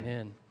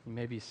And you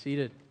may be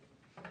seated.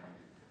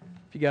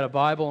 If you got a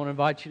Bible, I want to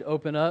invite you to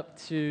open up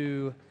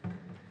to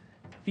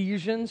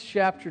Ephesians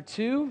chapter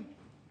 2.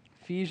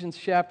 Ephesians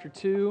chapter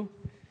 2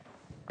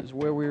 is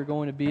where we're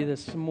going to be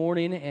this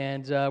morning.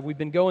 And we've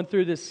been going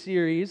through this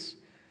series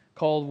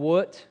called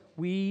What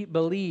We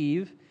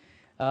Believe.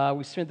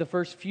 We spent the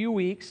first few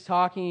weeks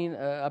talking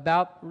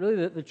about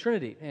really the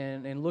Trinity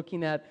and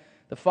looking at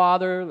the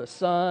Father, the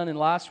Son, and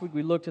last week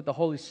we looked at the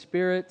Holy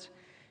Spirit.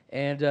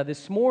 And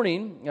this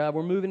morning,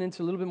 we're moving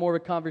into a little bit more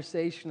of a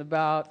conversation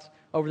about,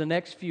 over the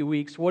next few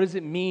weeks, what does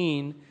it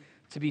mean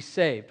to be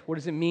saved? What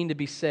does it mean to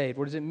be saved?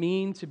 What does it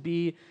mean to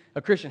be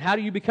a Christian? How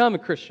do you become a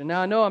Christian?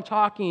 Now, I know I'm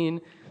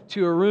talking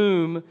to a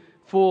room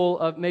full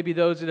of maybe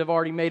those that have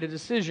already made a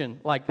decision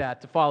like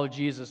that to follow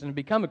Jesus and to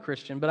become a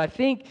Christian, but I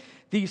think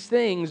these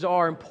things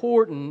are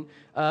important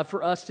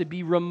for us to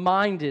be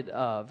reminded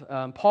of.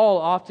 Paul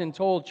often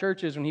told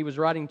churches when he was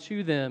writing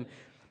to them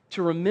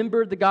to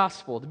remember the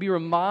gospel, to be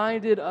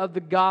reminded of the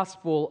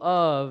gospel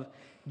of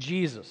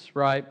Jesus,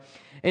 right?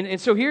 And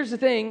so here's the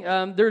thing.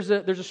 There's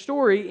a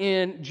story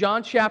in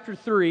John chapter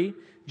 3,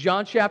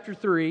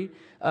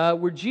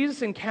 where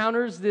Jesus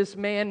encounters this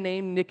man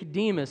named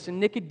Nicodemus. And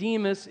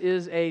Nicodemus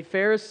is a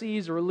Pharisee,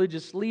 he's a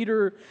religious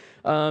leader.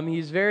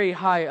 He's very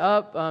high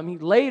up.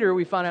 Later,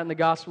 we find out in the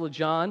Gospel of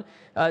John,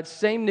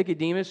 same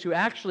Nicodemus who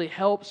actually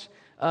helps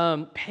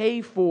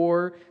pay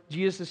for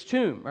Jesus'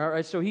 tomb. All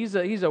right, so he's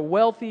a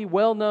wealthy,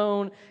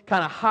 well-known,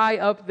 kind of high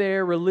up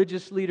there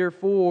religious leader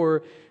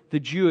for the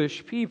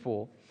Jewish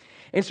people.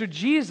 And so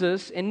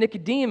Jesus and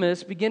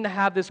Nicodemus begin to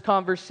have this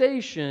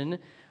conversation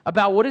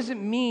about what does it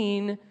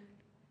mean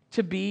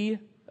to be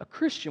a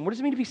Christian? What does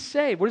it mean to be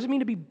saved? What does it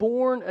mean to be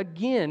born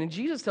again? And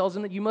Jesus tells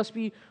them that you must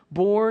be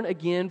born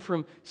again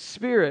from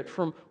spirit,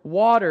 from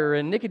water.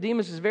 And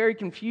Nicodemus is very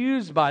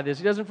confused by this.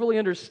 He doesn't fully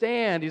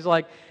understand. He's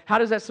like, how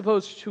does that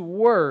supposed to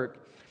work?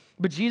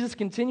 But Jesus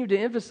continued to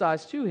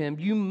emphasize to him,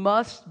 you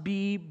must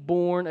be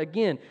born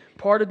again.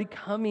 Part of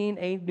becoming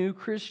a new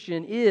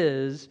Christian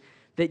is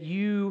that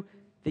you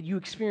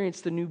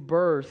experience the new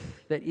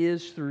birth that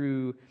is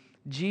through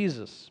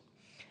Jesus.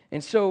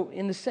 And so,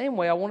 in the same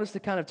way, I want us to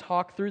kind of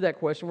talk through that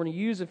question. We're going to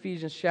use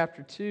Ephesians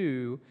chapter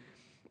 2,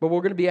 but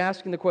we're going to be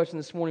asking the question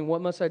this morning,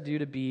 what must I do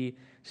to be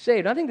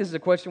saved? I think this is a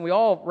question we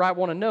all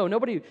want to know.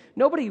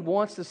 Nobody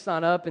wants to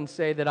sign up and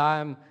say that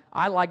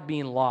I like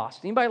being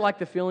lost. Anybody like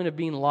the feeling of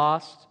being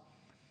lost?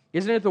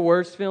 Isn't it the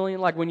worst feeling?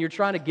 Like when you're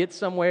trying to get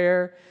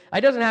somewhere.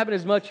 It doesn't happen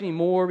as much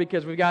anymore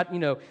because we've got,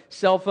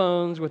 cell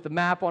phones with the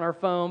map on our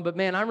phone. But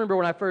man, I remember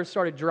when I first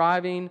started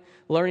driving,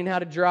 learning how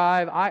to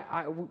drive,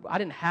 I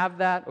didn't have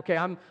that. Okay,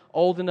 I'm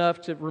old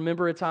enough to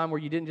remember a time where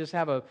you didn't just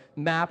have a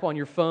map on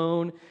your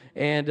phone.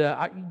 And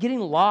getting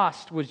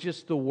lost was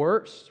just the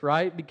worst,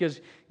 right?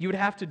 Because you would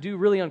have to do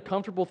really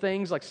uncomfortable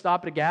things like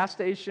stop at a gas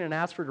station and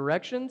ask for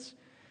directions.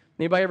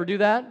 Anybody ever do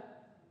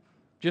that?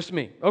 Just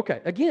me. Okay,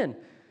 again.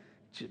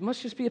 It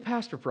must just be a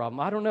pastor problem.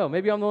 I don't know.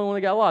 Maybe I'm the only one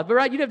that got lost. But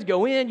right, you'd have to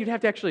go in. You'd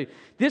have to actually...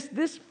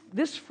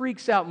 This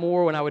freaks out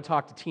more when I would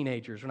talk to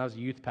teenagers when I was a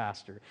youth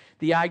pastor.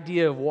 The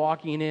idea of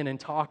walking in and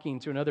talking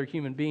to another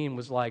human being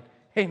was like,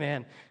 hey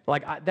man,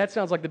 that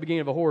sounds like the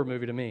beginning of a horror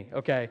movie to me.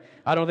 Okay,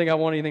 I don't think I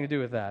want anything to do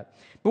with that.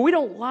 But we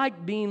don't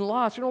like being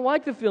lost. We don't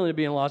like the feeling of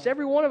being lost.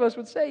 Every one of us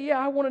would say, yeah,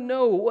 I want to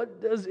know,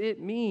 what does it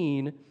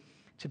mean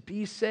to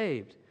be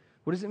saved?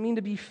 What does it mean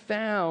to be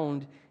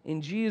found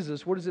in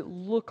Jesus? What does it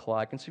look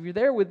like? And so if you're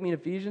there with me in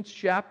Ephesians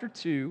chapter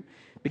 2,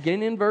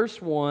 beginning in verse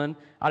 1,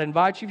 I'd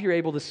invite you, if you're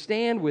able, to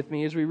stand with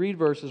me as we read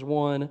verses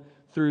 1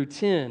 through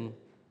 10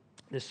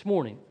 this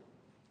morning.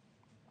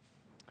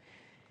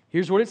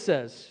 Here's what it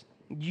says.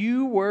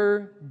 You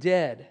were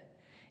dead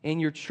in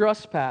your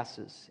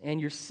trespasses and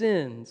your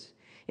sins,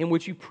 in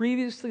which you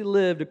previously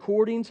lived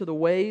according to the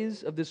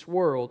ways of this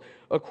world,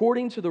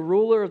 according to the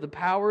ruler of the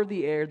power of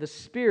the air, the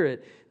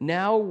Spirit,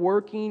 now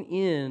working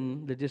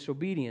in the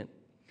disobedient.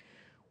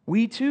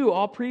 We too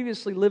all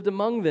previously lived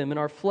among them in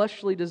our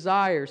fleshly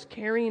desires,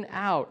 carrying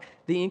out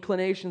the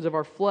inclinations of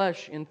our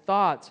flesh and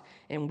thoughts,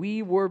 and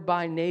we were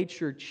by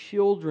nature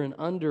children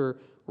under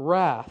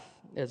wrath,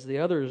 as the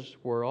others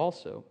were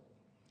also.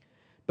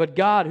 But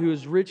God, who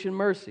is rich in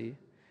mercy,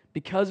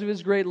 because of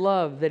His great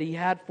love that He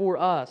had for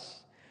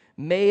us,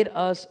 made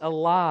us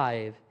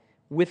alive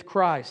with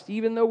Christ,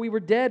 even though we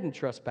were dead in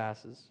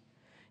trespasses.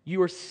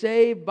 You are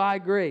saved by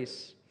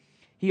grace.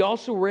 He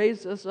also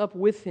raised us up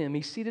with Him.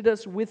 He seated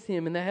us with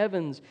Him in the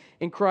heavens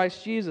in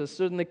Christ Jesus,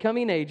 so that in the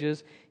coming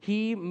ages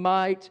He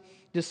might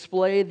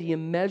display the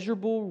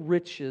immeasurable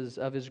riches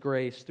of His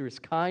grace through His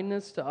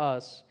kindness to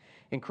us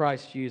in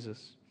Christ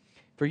Jesus.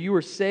 For you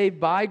are saved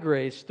by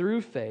grace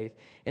through faith,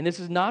 and this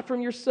is not from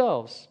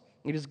yourselves.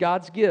 It is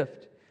God's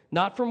gift,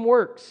 not from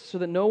works, so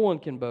that no one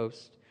can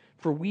boast.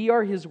 For we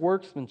are His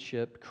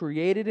workmanship,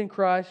 created in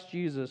Christ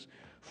Jesus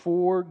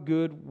for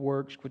good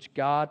works, which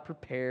God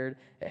prepared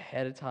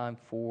ahead of time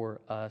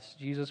for us.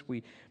 Jesus,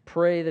 we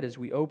pray that as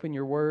we open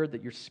Your Word,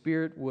 that Your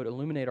Spirit would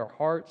illuminate our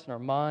hearts and our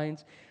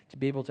minds to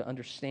be able to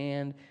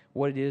understand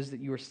what it is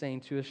that You are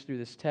saying to us through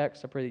this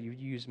text. I pray that You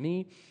use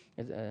me,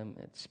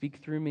 speak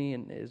through me,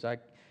 and as I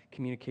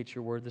communicate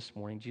your word this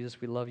morning.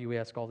 Jesus, we love you. We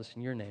ask all this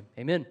in your name.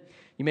 Amen.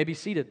 You may be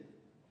seated.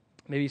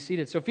 You may be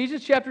seated. So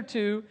Ephesians chapter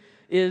 2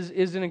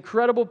 is an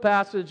incredible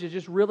passage. It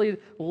just really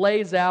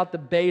lays out the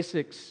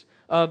basics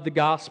of the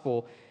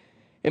gospel.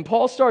 And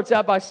Paul starts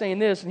out by saying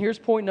this, and here's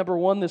point number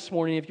 1 this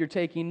morning if you're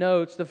taking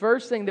notes. The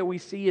first thing that we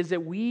see is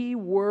that we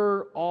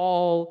were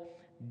all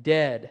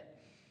dead.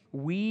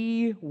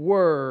 We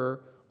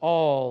were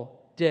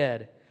all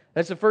dead.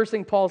 That's the first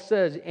thing Paul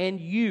says, and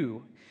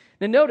you.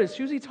 Now notice,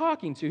 who's he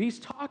talking to? He's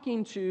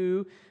talking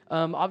to,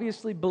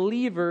 obviously,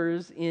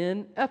 believers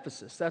in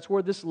Ephesus. That's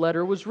where this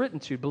letter was written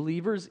to,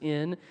 believers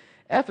in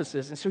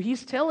Ephesus. And so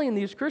he's telling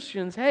these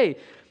Christians, hey,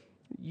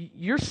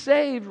 you're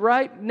saved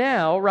right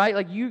now, right?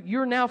 Like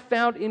you're now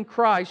found in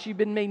Christ. You've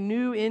been made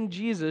new in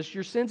Jesus.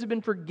 Your sins have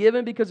been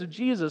forgiven because of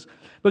Jesus.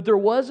 But there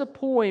was a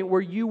point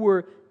where you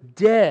were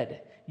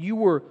dead. You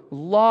were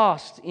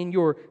lost in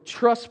your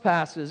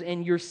trespasses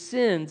and your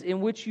sins in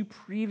which you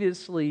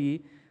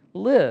previously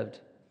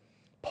lived.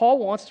 Paul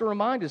wants to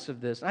remind us of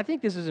this. And I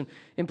think this is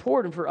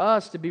important for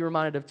us to be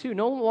reminded of too.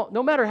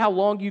 No matter how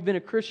long you've been a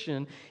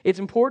Christian, it's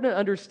important to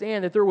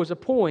understand that there was a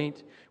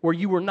point where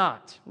you were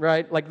not,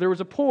 right? Like there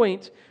was a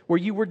point where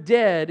you were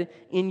dead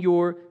in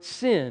your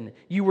sin.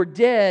 You were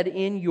dead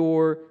in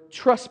your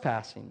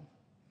trespassing.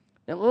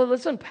 Now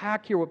let's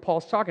unpack here what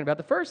Paul's talking about.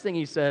 The first thing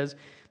he says,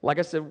 like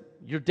I said,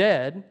 you're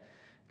dead.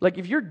 Like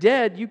if you're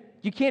dead,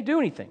 you can't do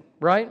anything,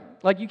 right?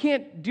 Like you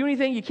can't do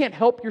anything. You can't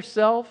help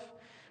yourself.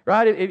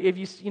 Right?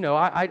 If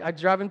I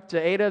drove into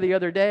Ada the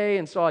other day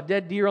and saw a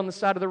dead deer on the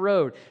side of the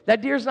road.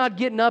 That deer's not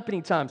getting up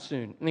anytime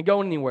soon and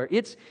going anywhere.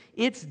 It's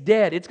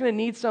dead. It's going to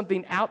need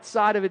something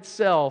outside of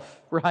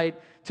itself, right,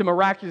 to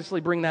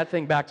miraculously bring that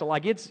thing back to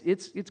life.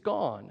 It's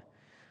gone.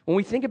 When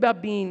we think about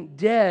being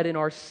dead in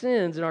our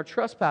sins and our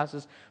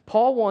trespasses,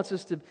 Paul wants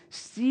us to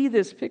see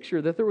this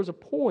picture that there was a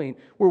point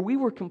where we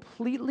were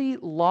completely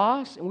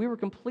lost and we were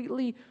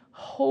completely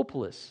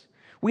hopeless.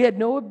 We had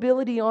no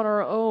ability on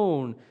our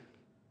own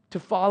to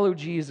follow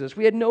Jesus.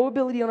 We had no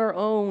ability on our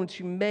own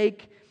to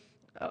make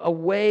a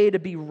way to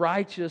be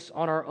righteous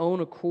on our own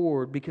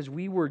accord because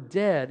we were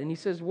dead. And he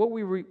says, what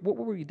were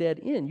we dead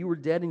in? You were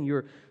dead in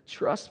your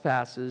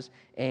trespasses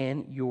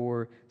and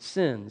your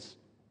sins.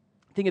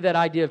 Think of that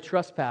idea of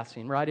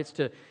trespassing, right? It's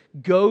to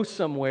go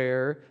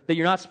somewhere that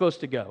you're not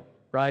supposed to go,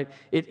 right?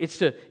 It's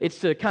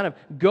to kind of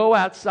go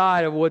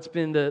outside of what's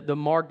been the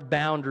marked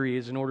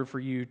boundaries in order for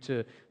you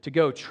to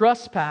go.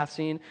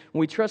 Trespassing, when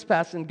we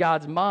trespass in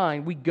God's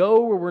mind, we go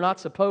where we're not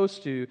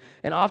supposed to,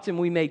 and often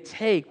we may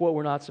take what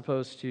we're not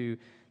supposed to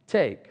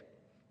take.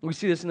 We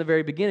see this in the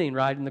very beginning,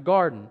 right? In the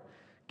garden.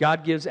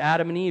 God gives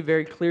Adam and Eve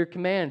very clear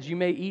commands. You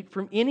may eat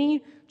from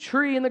any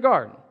tree in the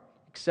garden,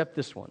 except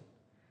this one.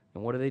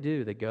 And what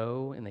do? They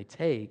go and they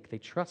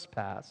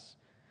trespass.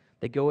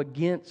 They go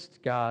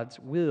against God's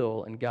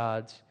will and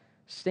God's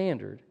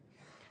standard.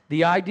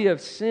 The idea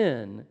of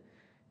sin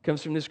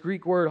comes from this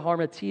Greek word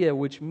harmatia,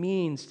 which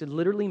means to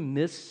literally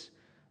miss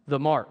the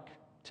mark.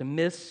 To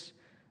miss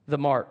the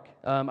mark.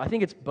 I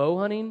think it's bow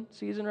hunting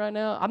season right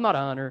now. I'm not a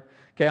hunter.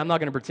 Okay, I'm not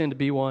going to pretend to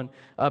be one.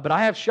 But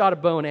I have shot a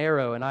bow and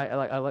arrow, and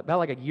about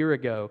like a year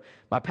ago,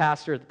 my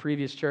pastor at the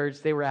previous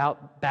church, they were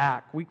out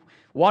back.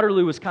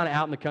 Waterloo was kind of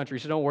out in the country,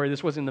 so don't worry,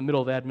 this wasn't in the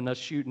middle of Edmond, us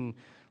shooting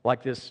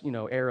like this,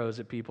 arrows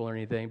at people or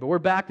anything. But we're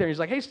back there, and he's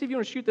like, hey, Steve, you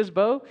want to shoot this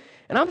bow?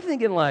 And I'm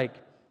thinking like,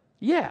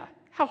 yeah,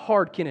 how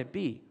hard can it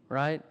be,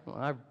 right? Well,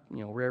 I,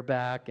 rear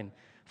back and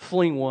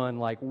fling one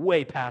like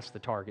way past the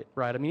target,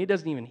 right? I mean, it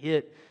doesn't even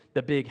hit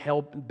the big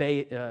hell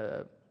bay.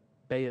 I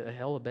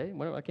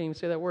can't even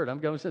say that word. I'm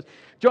going to say,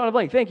 John a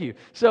blank, thank you.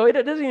 So it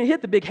doesn't even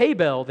hit the big hay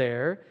bale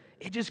there.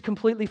 It just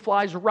completely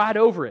flies right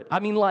over it. I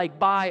mean, like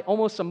by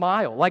almost a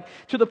mile. Like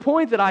to the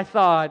point that I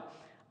thought,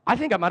 I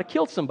think I might have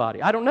killed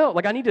somebody. I don't know.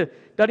 Like I need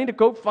to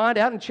go find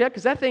out and check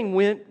because that thing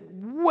went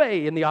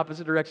way in the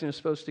opposite direction it's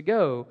supposed to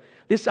go.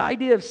 This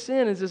idea of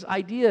sin is this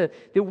idea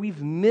that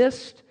we've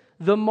missed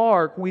the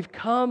mark. We've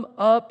come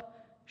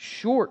up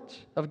short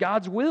of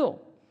God's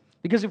will.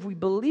 Because if we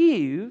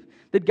believe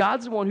that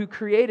God's the one who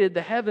created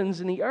the heavens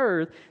and the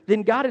earth,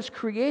 then God has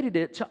created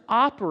it to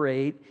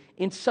operate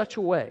in such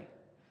a way,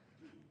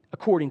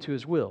 according to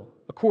His will,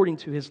 according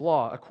to His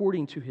law,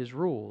 according to His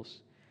rules.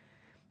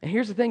 And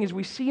here's the thing, is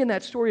we see in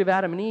that story of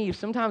Adam and Eve,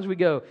 sometimes we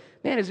go,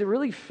 man, is it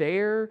really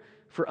fair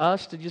for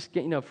us to just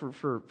get,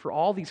 for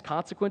all these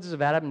consequences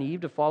of Adam and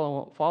Eve to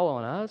follow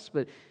on us?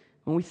 But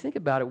when we think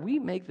about it, we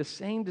make the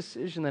same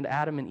decision that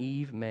Adam and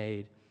Eve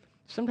made,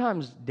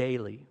 sometimes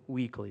daily,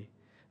 weekly.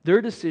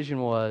 Their decision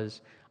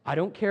was, I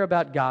don't care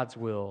about God's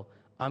will,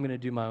 I'm going to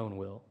do my own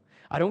will.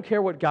 I don't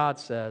care what God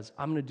says,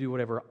 I'm going to do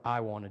whatever I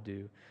want to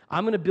do.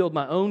 I'm going to build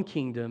my own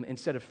kingdom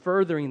instead of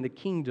furthering the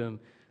kingdom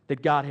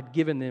that God had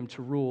given them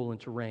to rule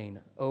and to reign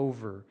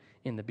over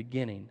in the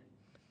beginning.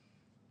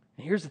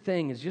 And here's the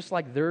thing, is just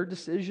like their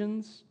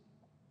decisions,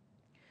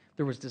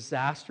 there was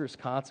disastrous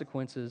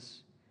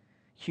consequences.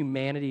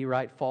 Humanity,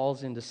 right,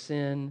 falls into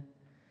sin.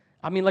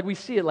 I mean, like we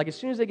see it, like as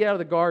soon as they get out of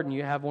the garden,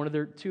 you have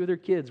two of their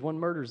kids, one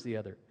murders the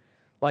other.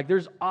 Like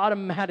there's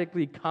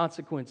automatically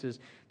consequences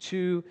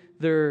to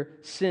their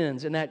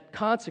sins, and that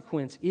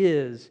consequence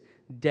is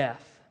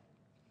death.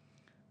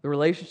 The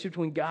relationship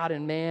between God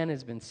and man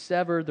has been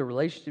severed. The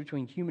relationship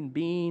between human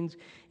beings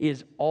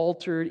is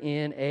altered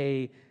in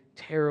a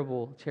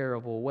terrible,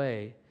 terrible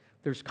way.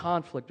 There's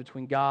conflict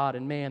between God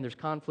and man. There's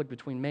conflict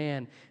between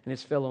man and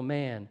his fellow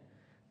man.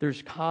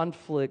 There's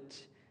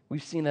conflict.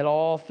 We've seen that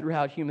all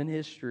throughout human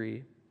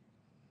history.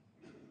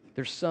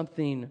 There's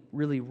something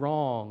really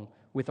wrong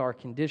with our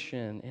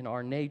condition and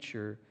our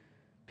nature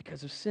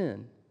because of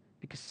sin,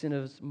 because sin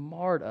has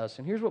marred us.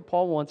 And here's what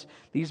Paul wants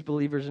these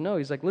believers to know.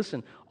 He's like,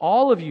 listen,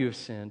 all of you have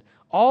sinned.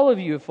 All of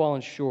you have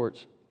fallen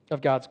short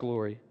of God's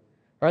glory.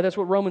 All right, that's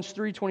what Romans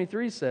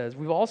 3:23 says.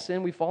 We've all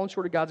sinned. We've fallen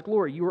short of God's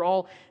glory. You are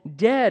all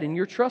dead in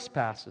your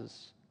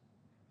trespasses.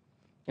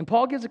 And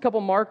Paul gives a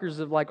couple markers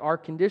of like our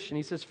condition.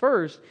 He says,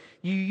 first,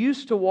 you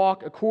used to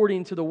walk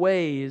according to the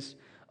ways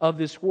of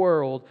this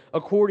world,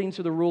 according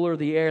to the ruler of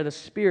the air, the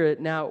Spirit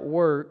now at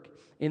work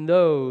in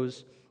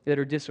those that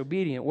are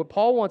disobedient. What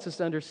Paul wants us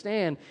to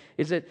understand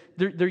is that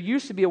there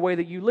used to be a way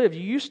that you lived.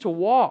 You used to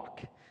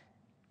walk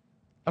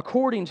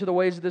according to the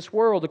ways of this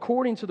world,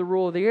 according to the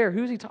rule of the air.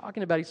 Who's he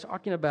talking about? He's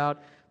talking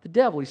about the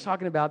devil. He's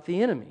talking about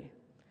the enemy.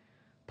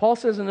 Paul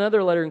says in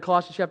another letter in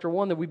Colossians chapter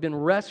 1 that we've been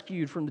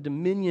rescued from the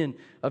dominion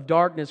of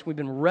darkness. We've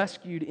been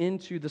rescued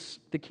into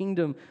the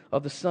kingdom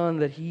of the Son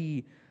that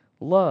he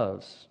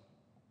loves.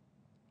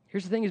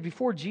 Here's the thing is,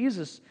 before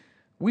Jesus,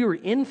 we were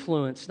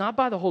influenced not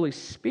by the Holy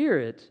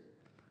Spirit,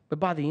 but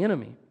by the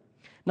enemy.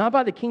 Not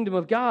by the kingdom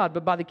of God,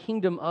 but by the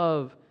kingdom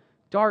of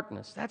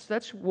darkness.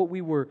 That's what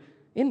we were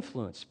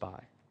influenced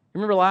by.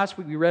 Remember last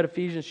week we read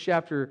Ephesians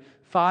chapter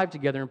 5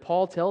 together, and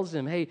Paul tells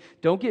them, hey,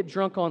 don't get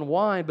drunk on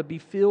wine, but be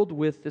filled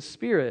with the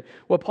Spirit.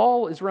 What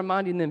Paul is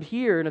reminding them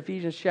here in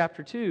Ephesians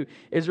chapter 2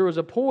 is there was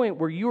a point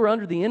where you were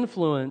under the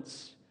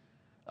influence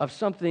of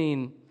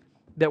something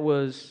that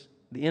was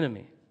the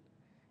enemy.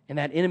 And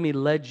that enemy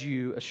led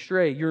you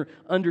astray. Your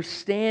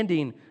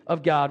understanding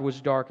of God was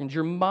darkened.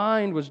 Your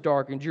mind was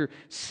darkened. Your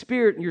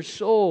spirit and your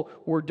soul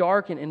were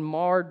darkened and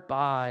marred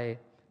by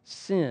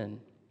sin.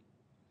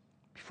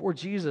 Before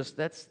Jesus,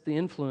 that's the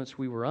influence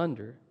we were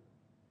under.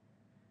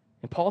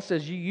 And Paul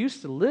says you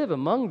used to live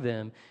among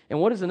them. And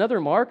what is another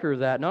marker of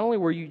that? Not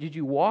only did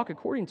you walk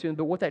according to them,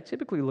 but what that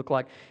typically looked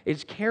like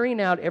is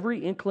carrying out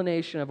every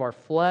inclination of our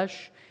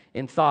flesh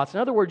and thoughts. In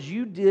other words,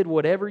 you did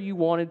whatever you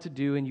wanted to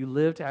do and you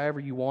lived however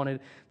you wanted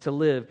to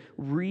live,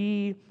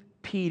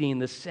 repeating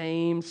the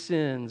same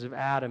sins of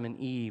Adam and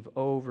Eve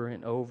over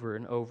and over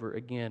and over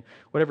again.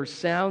 Whatever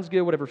sounds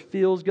good, whatever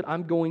feels good,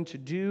 I'm going to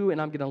do,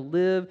 and I'm going to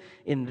live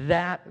in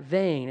that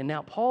vein. And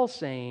now Paul's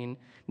saying,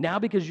 now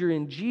because you're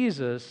in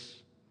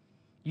Jesus,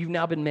 you've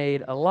now been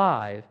made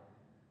alive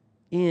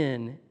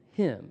in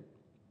Him.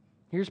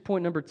 Here's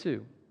point number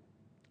two.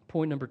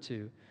 Point number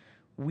two.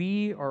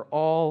 We are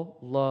all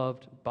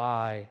loved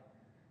by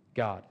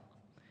God.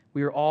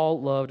 We are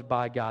all loved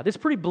by God. This is a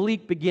pretty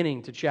bleak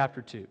beginning to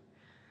chapter 2.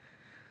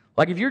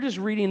 Like if you're just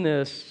reading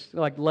this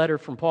like letter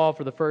from Paul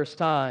for the first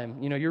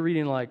time, you're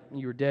reading like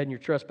you were dead in your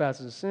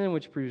trespasses and sin,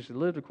 which you previously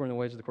lived according to the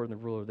ways of the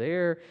ruler of the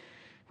air.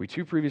 We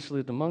too previously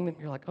lived among them.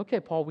 You're like, okay,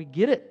 Paul, we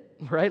get it,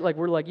 right? Like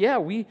we're like, yeah,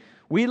 we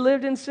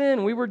lived in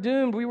sin. We were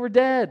doomed. We were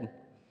dead.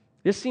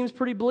 This seems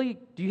pretty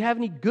bleak. Do you have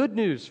any good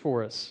news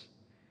for us?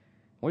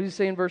 What does he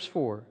say in verse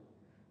 4?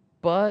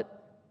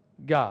 But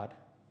God.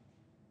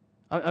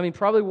 I mean,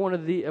 probably one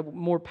of the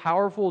more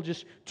powerful,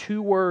 just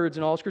two words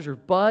in all Scripture.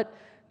 But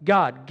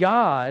God.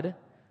 God,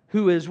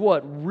 who is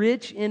what?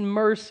 Rich in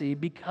mercy,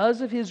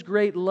 because of His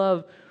great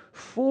love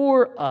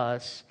for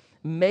us,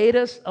 made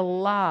us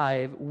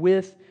alive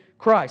with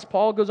Christ.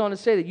 Paul goes on to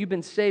say that you've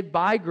been saved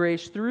by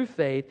grace through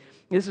faith.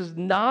 This is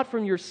not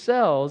from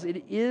yourselves.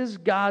 It is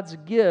God's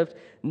gift,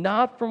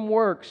 not from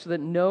works, so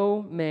that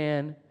no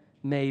man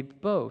may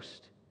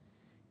boast.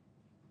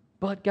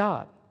 But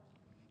God.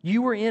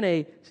 You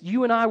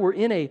and I were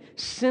in a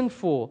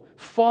sinful,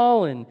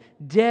 fallen,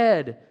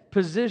 dead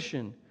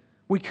position.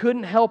 We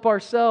couldn't help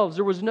ourselves.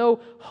 There was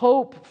no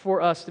hope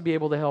for us to be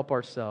able to help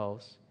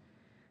ourselves.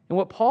 And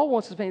what Paul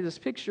wants to paint this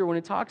picture when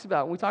we talk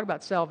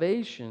about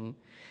salvation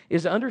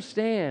is to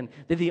understand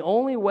that the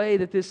only way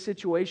that this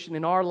situation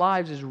in our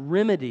lives is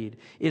remedied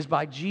is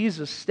by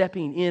Jesus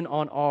stepping in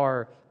on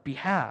our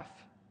behalf.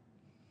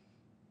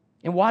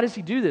 And why does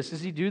He do this?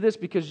 Does He do this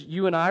because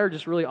you and I are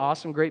just really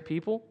awesome, great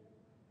people?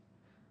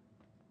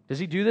 Does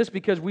He do this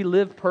because we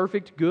live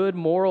perfect, good,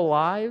 moral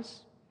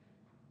lives?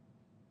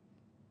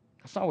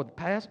 That's not what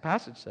the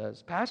passage says.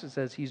 The passage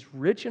says He's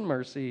rich in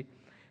mercy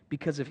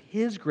because of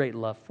His great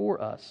love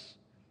for us.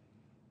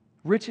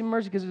 Rich in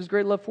mercy because of His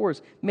great love for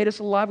us. Made us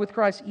alive with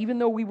Christ even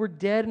though we were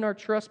dead in our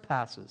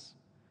trespasses.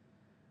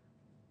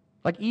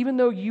 Like even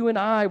though you and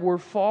I were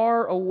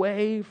far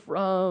away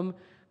from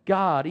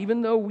God,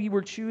 even though we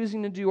were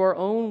choosing to do our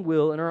own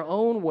will in our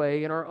own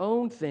way, in our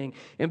own thing,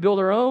 and build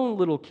our own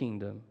little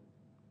kingdom,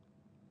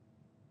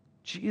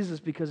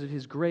 Jesus, because of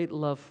His great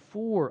love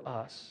for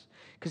us,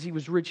 because He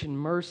was rich in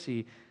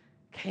mercy,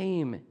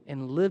 came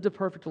and lived a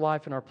perfect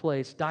life in our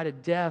place, died a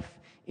death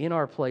in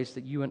our place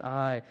that you and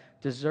I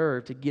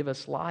deserve, to give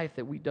us life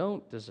that we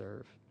don't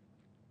deserve.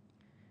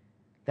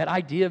 That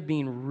idea of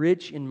being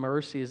rich in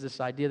mercy is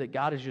this idea that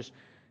God is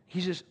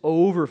He's just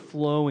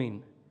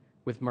overflowing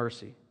with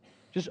mercy.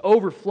 Just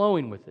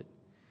overflowing with it.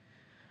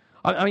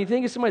 I mean,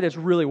 think of somebody that's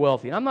really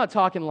wealthy. I'm not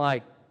talking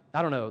like,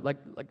 I don't know, like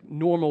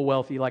normal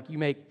wealthy, like you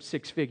make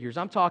six figures.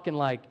 I'm talking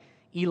like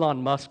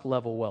Elon Musk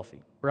level wealthy,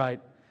 right?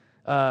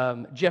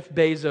 Jeff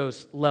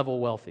Bezos level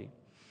wealthy.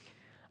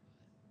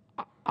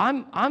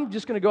 I'm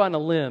just going to go out on a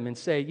limb and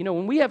say,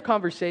 when we have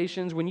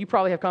conversations, when you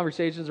probably have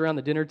conversations around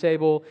the dinner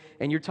table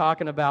and you're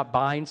talking about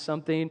buying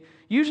something,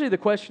 usually the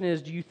question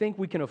is, do you think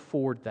we can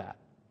afford that?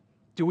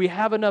 Do we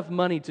have enough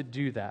money to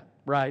do that,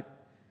 right?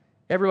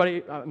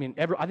 Everybody,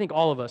 I think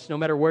all of us, no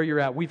matter where you're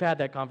at, we've had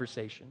that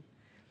conversation.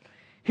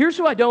 Here's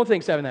who I don't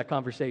think is having that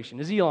conversation,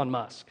 is Elon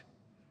Musk.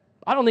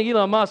 I don't think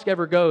Elon Musk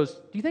ever goes,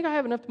 do you think I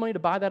have enough money to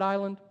buy that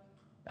island?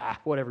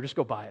 Whatever, just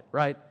go buy it,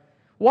 right?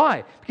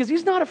 Why? Because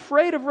he's not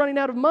afraid of running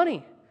out of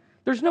money.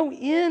 There's no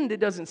end, it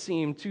doesn't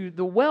seem, to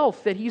the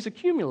wealth that he's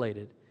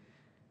accumulated.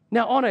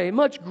 Now, on a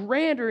much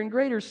grander and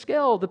greater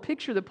scale, the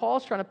picture that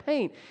Paul's trying to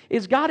paint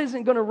is God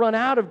isn't going to run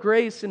out of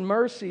grace and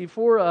mercy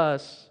for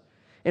us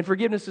and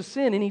forgiveness of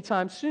sin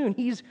anytime soon.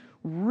 He's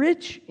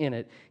rich in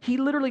it. He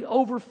literally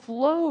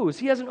overflows.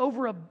 He has an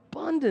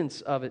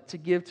overabundance of it to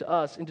give to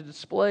us and to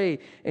display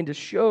and to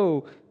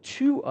show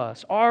to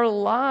us. Our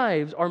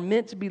lives are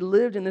meant to be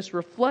lived in this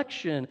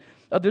reflection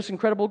of this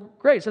incredible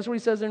grace. That's what he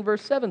says in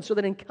verse 7, so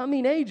that in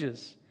coming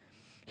ages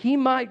he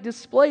might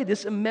display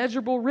this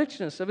immeasurable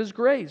richness of his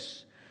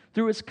grace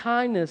through his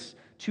kindness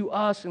to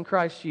us in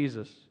Christ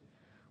Jesus.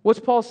 What's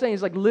Paul saying?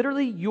 He's like,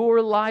 literally,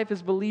 your life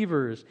as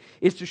believers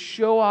is to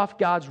show off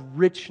God's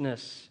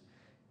richness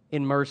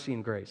in mercy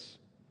and grace.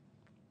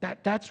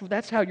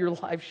 That's how your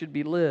life should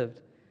be lived.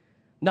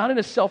 Not in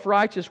a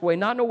self-righteous way,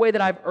 not in a way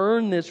that I've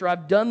earned this or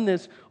I've done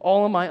this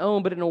all on my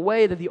own, but in a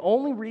way that the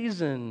only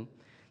reason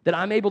that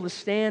I'm able to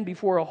stand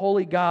before a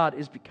holy God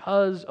is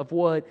because of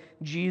what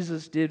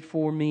Jesus did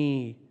for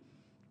me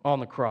on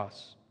the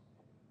cross.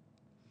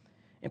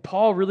 And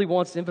Paul really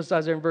wants to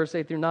emphasize there in verse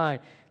 8 through 9,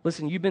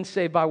 listen, you've been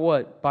saved by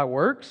what? By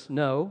works?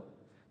 No.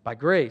 By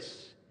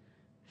grace.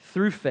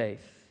 Through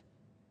faith.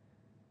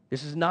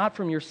 This is not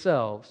from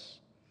yourselves,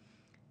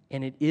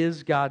 and it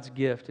is God's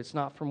gift. It's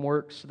not from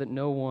works so that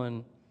no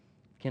one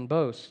can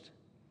boast.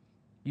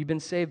 You've been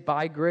saved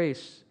by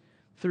grace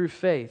through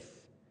faith.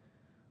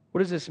 What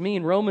does this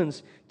mean?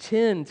 Romans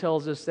 10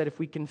 tells us that if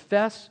we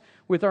confess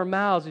with our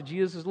mouths that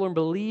Jesus is Lord and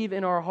believe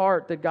in our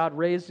heart that God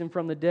raised him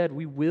from the dead,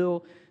 we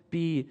will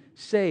be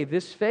saved.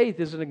 This faith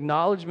is an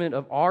acknowledgement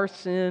of our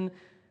sin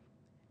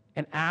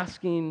and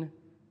asking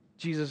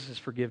Jesus'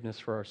 forgiveness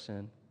for our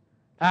sin.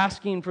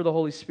 Asking for the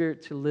Holy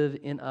Spirit to live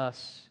in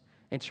us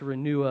and to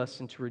renew us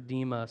and to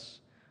redeem us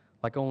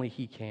like only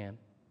He can.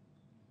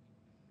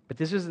 But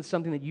this isn't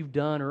something that you've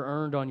done or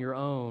earned on your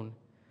own.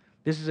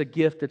 This is a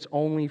gift that's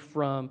only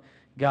from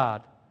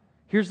God.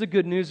 Here's the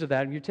good news of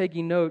that. If you're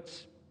taking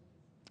notes,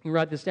 you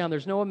write this down.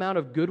 There's no amount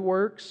of good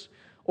works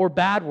or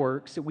bad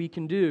works that we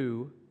can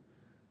do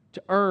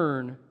to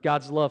earn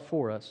God's love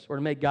for us or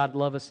to make God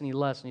love us any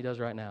less than He does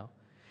right now.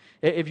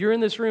 If you're in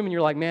this room and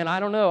you're like, man,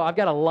 I don't know, I've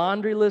got a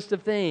laundry list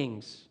of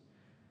things,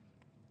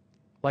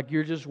 like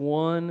you're just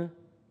one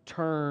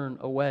turn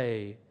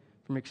away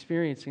from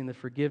experiencing the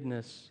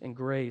forgiveness and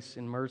grace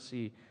and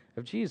mercy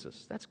of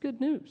Jesus. That's good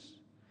news.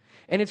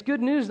 And it's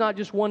good news not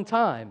just one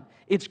time.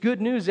 It's good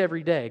news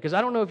every day. Because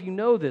I don't know if you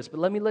know this, but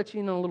let me let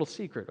you in on a little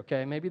secret,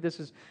 okay? Maybe this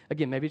is,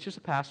 again, maybe it's just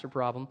a pastor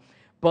problem.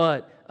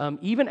 But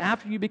even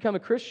after you become a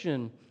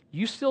Christian,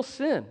 you still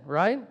sin,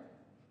 right?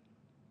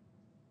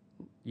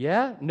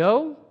 Yeah?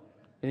 No?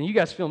 And you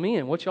guys fill me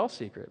in. What's y'all's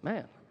secret?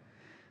 Man,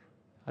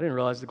 I didn't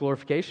realize the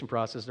glorification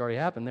process had already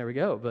happened. There we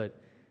go. But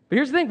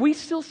here's the thing. We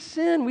still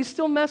sin. We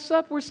still mess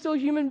up. We're still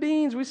human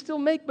beings. We still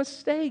make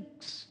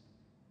mistakes.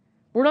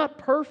 We're not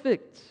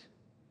perfect.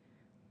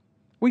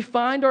 We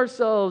find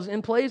ourselves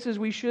in places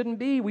we shouldn't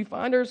be. We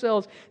find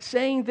ourselves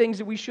saying things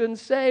that we shouldn't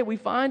say. We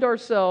find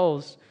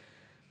ourselves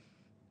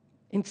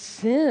in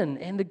sin.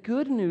 And the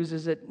good news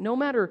is that no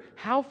matter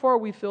how far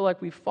we feel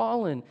like we've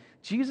fallen,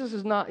 Jesus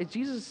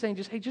is saying,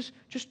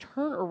 just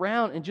turn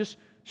around and just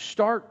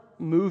start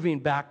moving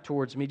back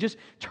towards me. Just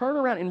turn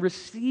around and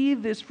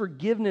receive this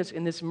forgiveness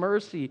and this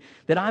mercy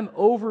that I'm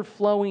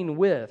overflowing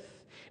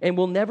with and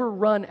will never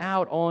run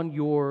out on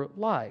your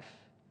life.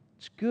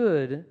 It's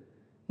good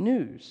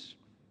news.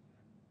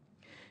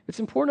 It's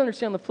important to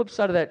understand the flip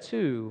side of that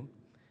too,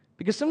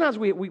 because sometimes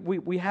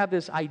we have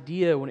this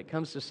idea when it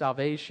comes to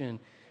salvation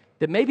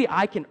that maybe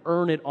I can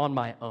earn it on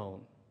my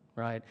own.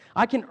 Right?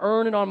 I can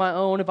earn it on my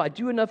own if I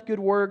do enough good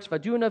works, if I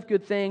do enough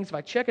good things, if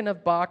I check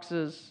enough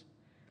boxes.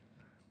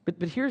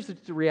 But here's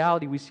the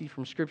reality we see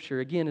from Scripture,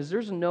 again, is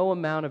there's no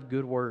amount of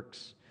good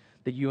works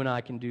that you and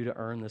I can do to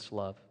earn this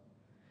love.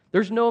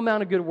 There's no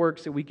amount of good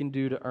works that we can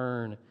do to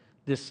earn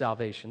this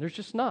salvation. There's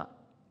just not.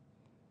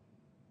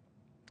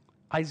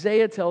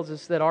 Isaiah tells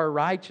us that our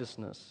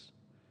righteousness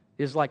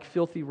is like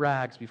filthy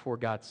rags before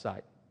God's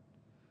sight.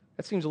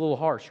 That seems a little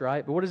harsh,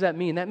 right? But what does that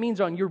mean? That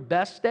means on your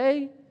best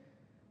day,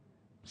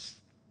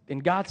 in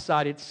God's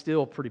sight, it's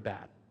still pretty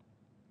bad,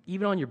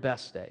 even on your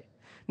best day.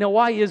 Now,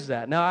 why is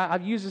that? Now,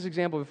 I've used this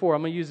example before.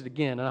 I'm going to use it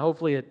again, and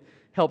hopefully it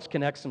helps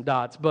connect some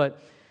dots.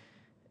 But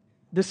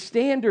the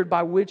standard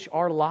by which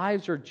our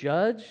lives are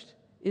judged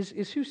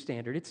is whose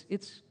standard?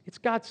 It's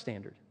God's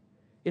standard.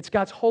 It's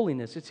God's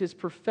holiness. It's His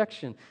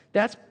perfection.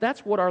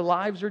 That's what our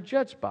lives are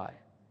judged by.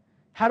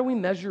 How do we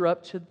measure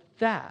up to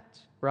that,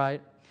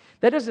 right?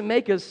 That doesn't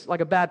make us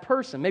like a bad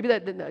person. Maybe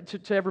that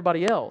to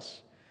everybody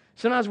else.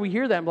 Sometimes we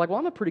hear that and we're like, well,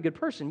 I'm a pretty good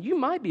person. You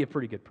might be a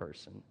pretty good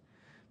person.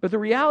 But the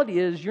reality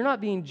is you're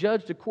not being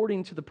judged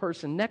according to the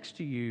person next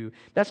to you.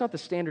 That's not the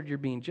standard you're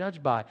being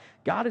judged by.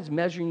 God is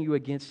measuring you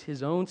against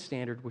His own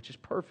standard, which is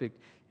perfect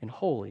and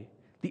holy.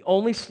 The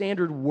only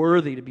standard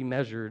worthy to be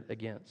measured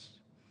against.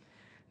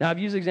 Now, I've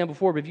used the example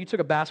before, but if you took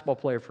a basketball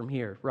player from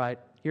here, right,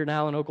 here in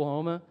Allen,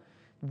 Oklahoma,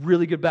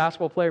 really good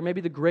basketball player,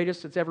 maybe the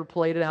greatest that's ever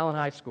played at Allen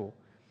High School.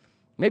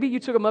 Maybe you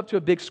took them up to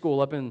a big school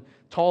up in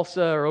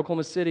Tulsa or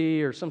Oklahoma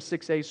City or some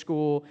 6A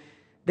school.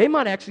 They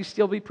might actually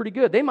still be pretty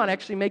good. They might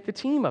actually make the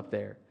team up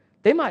there.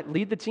 They might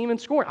lead the team in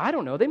scoring. I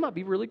don't know. They might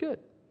be really good.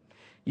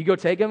 You go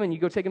take them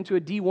to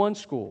a D1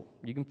 school.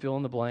 You can fill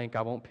in the blank.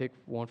 I won't pick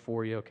one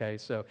for you, okay?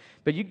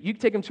 But you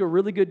take them to a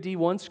really good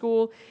D1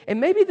 school, and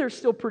maybe they're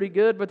still pretty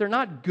good, but they're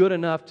not good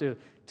enough to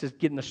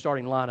get in the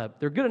starting lineup.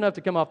 They're good enough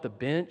to come off the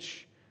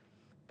bench,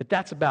 but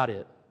that's about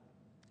it.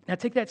 Now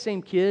take that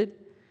same kid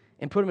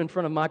and put him in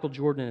front of Michael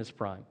Jordan in his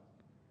prime.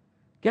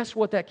 Guess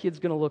what that kid's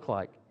going to look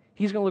like?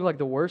 He's going to look like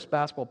the worst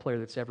basketball player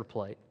that's ever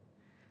played.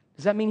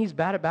 Does that mean he's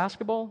bad at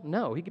basketball?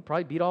 No, he could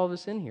probably beat all of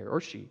us in here, or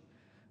she.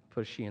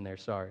 Put a she in there,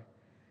 sorry.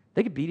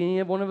 They could beat any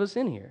of one of us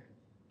in here.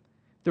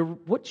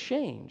 What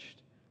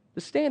changed?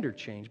 The standard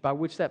changed by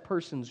which that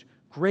person's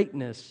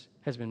greatness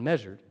has been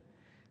measured.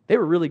 They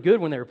were really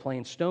good when they were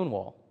playing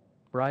Stonewall,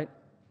 right?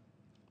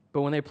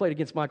 But when they played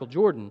against Michael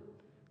Jordan,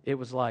 it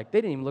was like they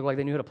didn't even look like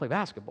they knew how to play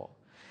basketball.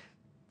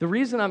 The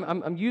reason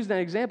I'm using that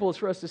example is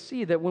for us to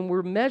see that when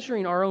we're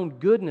measuring our own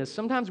goodness,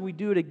 sometimes we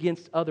do it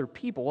against other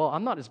people. Well,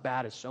 I'm not as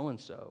bad as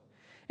so-and-so.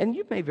 And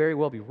you may very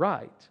well be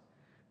right.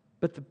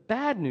 But the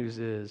bad news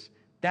is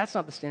that's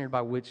not the standard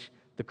by which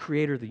the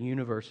Creator of the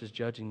universe is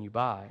judging you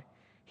by.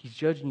 He's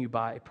judging you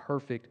by a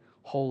perfect,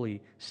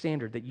 holy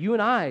standard that you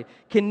and I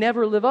can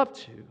never live up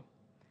to.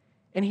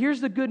 And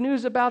here's the good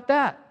news about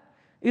that,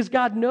 is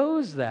God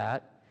knows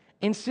that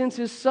and sends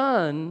His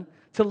Son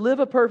to live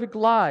a perfect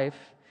life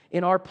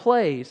in our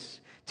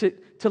place, to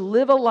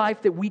live a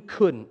life that we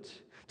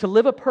couldn't, to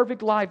live a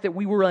perfect life that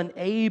we were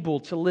unable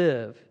to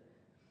live,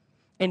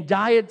 and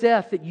die a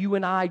death that you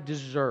and I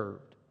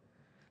deserved,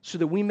 so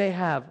that we may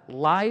have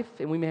life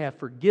and we may have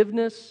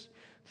forgiveness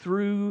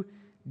through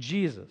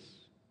Jesus.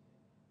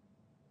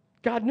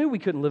 God knew we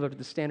couldn't live up to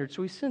the standard,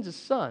 so He sends His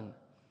Son,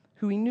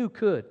 who He knew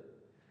could.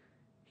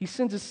 He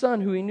sends His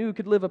Son, who He knew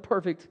could live a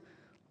perfect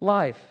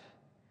life.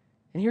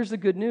 And here's the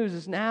good news,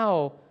 is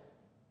now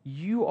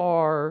you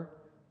are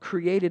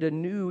created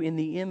anew in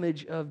the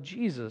image of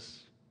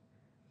Jesus.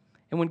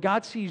 And when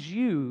God sees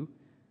you,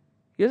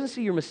 He doesn't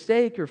see your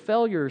mistake or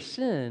failure or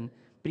sin,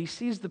 but He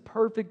sees the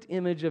perfect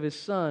image of His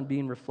Son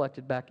being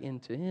reflected back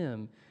into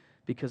Him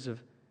because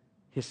of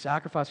His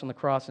sacrifice on the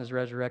cross and His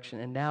resurrection,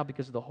 and now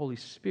because of the Holy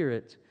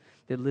Spirit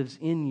that lives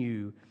in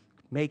you,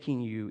 making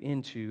you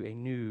into a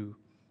new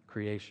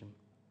creation.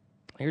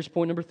 Here's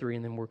point number 3,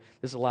 and then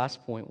this is the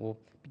last point. We'll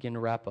begin to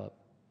wrap up.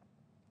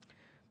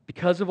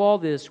 Because of all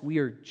this, we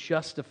are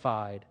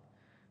justified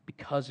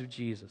because of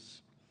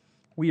Jesus.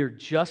 We are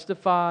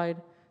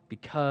justified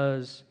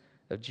because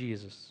of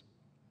Jesus.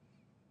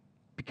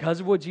 Because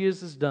of what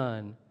Jesus has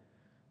done,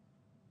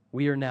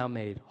 we are now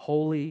made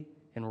holy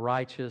and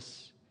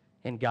righteous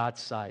in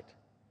God's sight.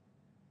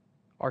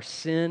 Our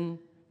sin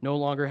no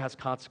longer has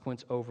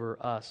consequence over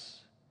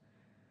us.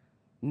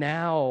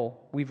 Now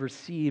we've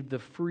received the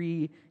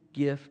free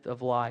gift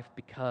of life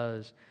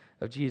because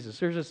of Jesus.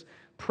 There's this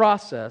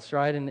process,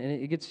 right? And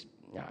it gets,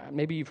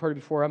 maybe you've heard it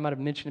before, I might have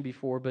mentioned it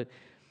before, but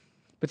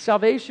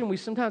salvation we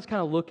sometimes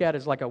kind of look at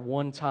as like a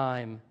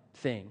one-time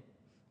thing.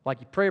 Like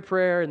you pray a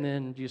prayer and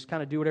then you just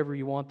kind of do whatever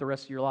you want the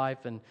rest of your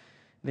life, and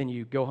then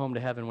you go home to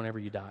heaven whenever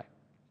you die.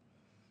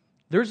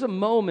 There's a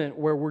moment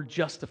where we're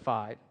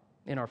justified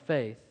in our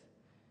faith,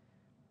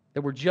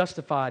 that we're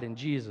justified in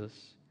Jesus.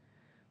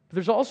 But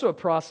there's also a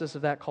process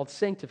of that called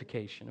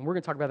sanctification, and we're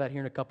going to talk about that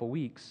here in a couple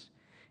weeks,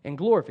 and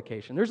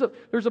glorification. There's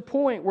a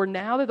point where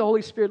now that the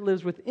Holy Spirit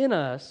lives within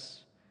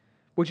us,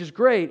 which is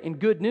great and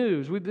good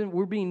news,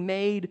 we're being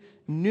made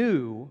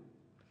new.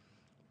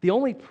 The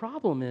only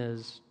problem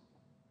is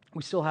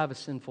we still have a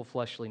sinful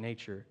fleshly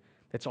nature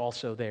that's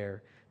also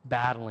there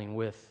battling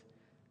with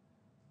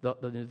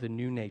the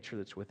new nature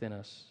that's within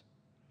us.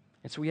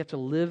 And so we have to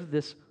live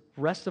this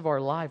rest of our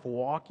life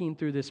walking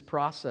through this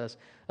process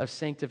of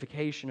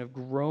sanctification, of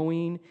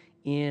growing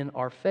in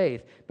our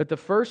faith. But the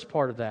first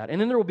part of that, and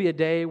then there will be a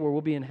day where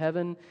we'll be in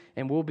heaven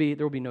and there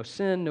will be no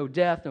sin, no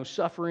death, no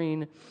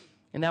suffering,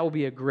 and that will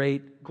be a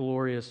great,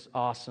 glorious,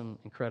 awesome,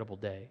 incredible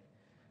day.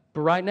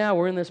 But right now,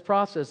 we're in this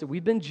process that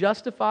we've been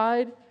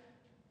justified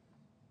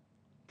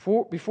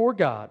before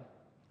God.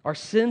 Our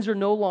sins are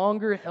no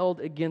longer held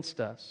against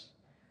us.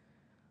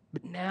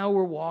 But now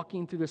we're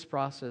walking through this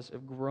process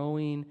of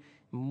growing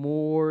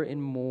more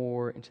and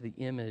more into the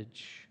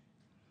image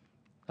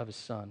of His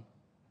Son.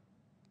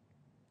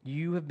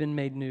 You have been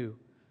made new.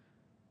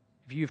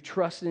 If you have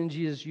trusted in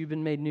Jesus, you've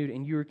been made new,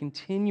 and you are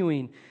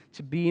continuing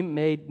to be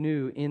made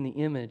new in the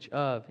image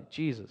of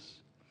Jesus.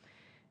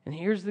 And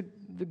here's the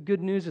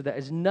good news of that,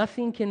 is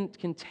nothing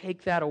can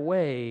take that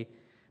away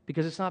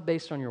because it's not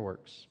based on your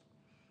works.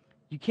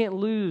 You can't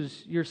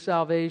lose your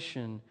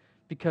salvation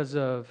because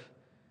of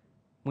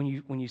when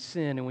you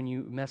sin and when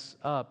you mess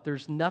up.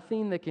 There's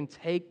nothing that can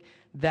take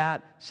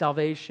that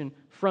salvation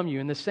from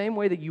you. In the same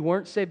way that you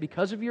weren't saved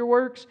because of your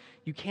works,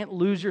 you can't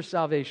lose your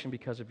salvation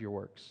because of your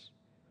works.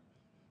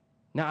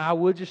 Now, I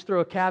would just throw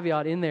a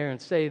caveat in there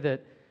and say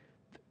that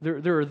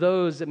there are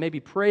those that maybe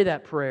pray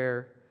that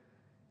prayer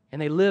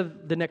and they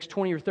live the next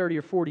 20 or 30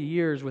 or 40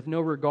 years with no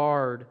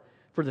regard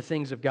for the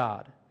things of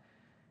God.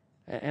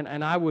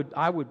 And I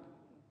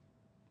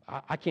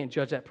can't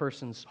judge that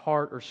person's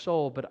heart or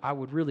soul, but I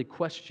would really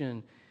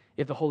question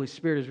if the Holy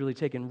Spirit has really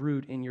taken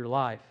root in your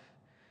life,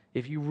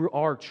 if you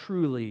are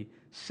truly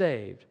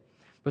saved.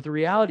 But the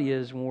reality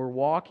is, when we're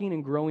walking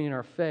and growing in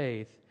our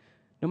faith,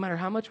 no matter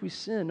how much we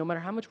sin, no matter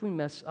how much we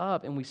mess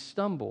up and we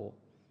stumble,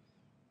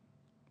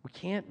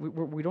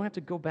 we don't have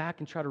to go back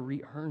and try to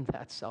re-earn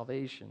that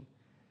salvation,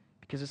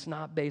 because it's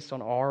not based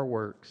on our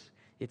works.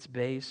 It's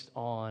based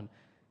on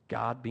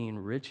God being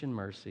rich in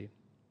mercy,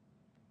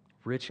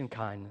 rich in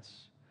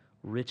kindness,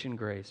 rich in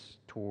grace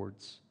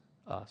towards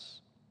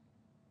us.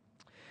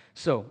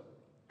 So,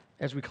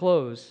 as we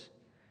close,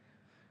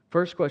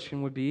 first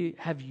question would be,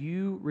 have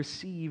you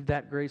received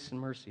that grace and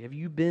mercy? Have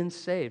you been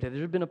saved? Have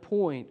there been a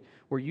point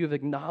where you have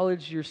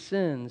acknowledged your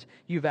sins?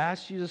 You've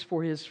asked Jesus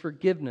for His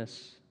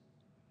forgiveness?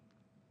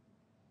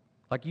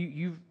 Like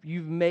you've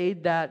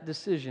made that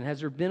decision. Has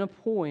there been a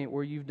point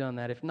where you've done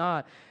that? If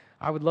not,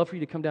 I would love for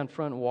you to come down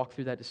front and walk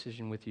through that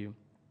decision with you.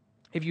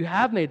 If you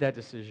have made that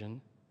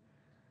decision,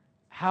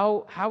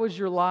 how is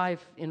your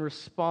life in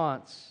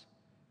response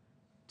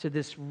to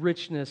this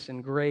richness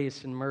and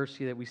grace and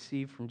mercy that we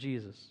see from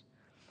Jesus?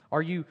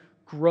 Are you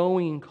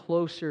growing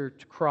closer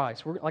to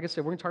Christ? Like I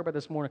said, we're going to talk about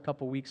this more in a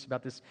couple of weeks,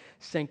 about this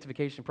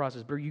sanctification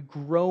process. But are you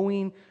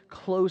growing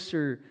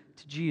closer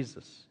to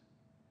Jesus?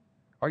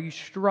 Are you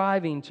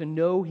striving to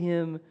know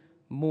Him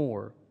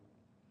more?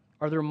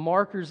 Are there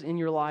markers in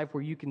your life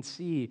where you can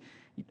see,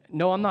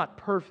 no, I'm not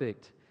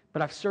perfect,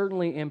 but I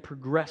certainly am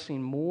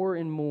progressing more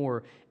and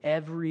more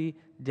every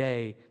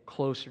day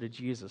closer to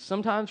Jesus?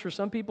 Sometimes for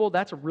some people,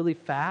 that's a really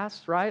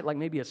fast, right? Like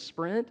maybe a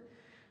sprint.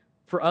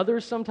 For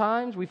others,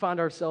 sometimes we find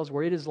ourselves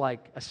where it is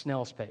like a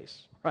snail's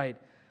pace, right?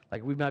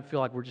 Like we might feel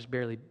like we're just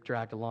barely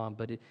dragged along,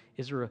 but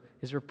is there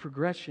a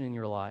progression in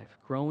your life,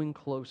 growing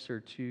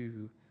closer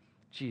to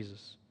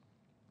Jesus?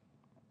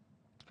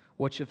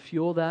 What should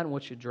fuel that and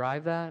what should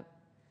drive that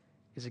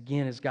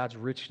is God's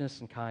richness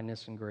and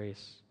kindness and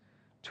grace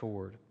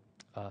toward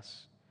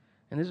us.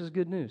 And this is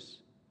good news.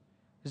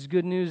 This is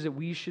good news that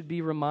we should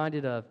be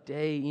reminded of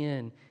day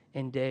in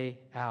and day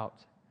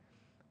out.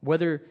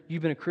 Whether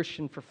you've been a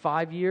Christian for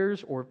 5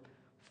 years or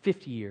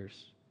 50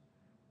 years,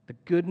 the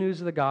good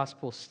news of the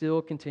gospel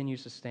still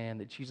continues to stand,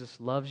 that Jesus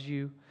loves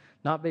you,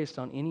 not based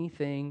on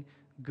anything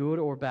good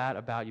or bad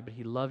about you, but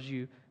He loves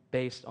you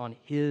based on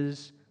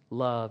His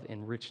love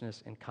and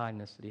richness and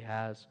kindness that He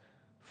has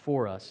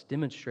for us,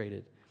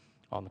 demonstrated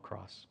on the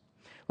cross.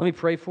 Let me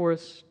pray for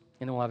us,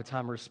 and then we'll have a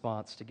time of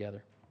response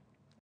together.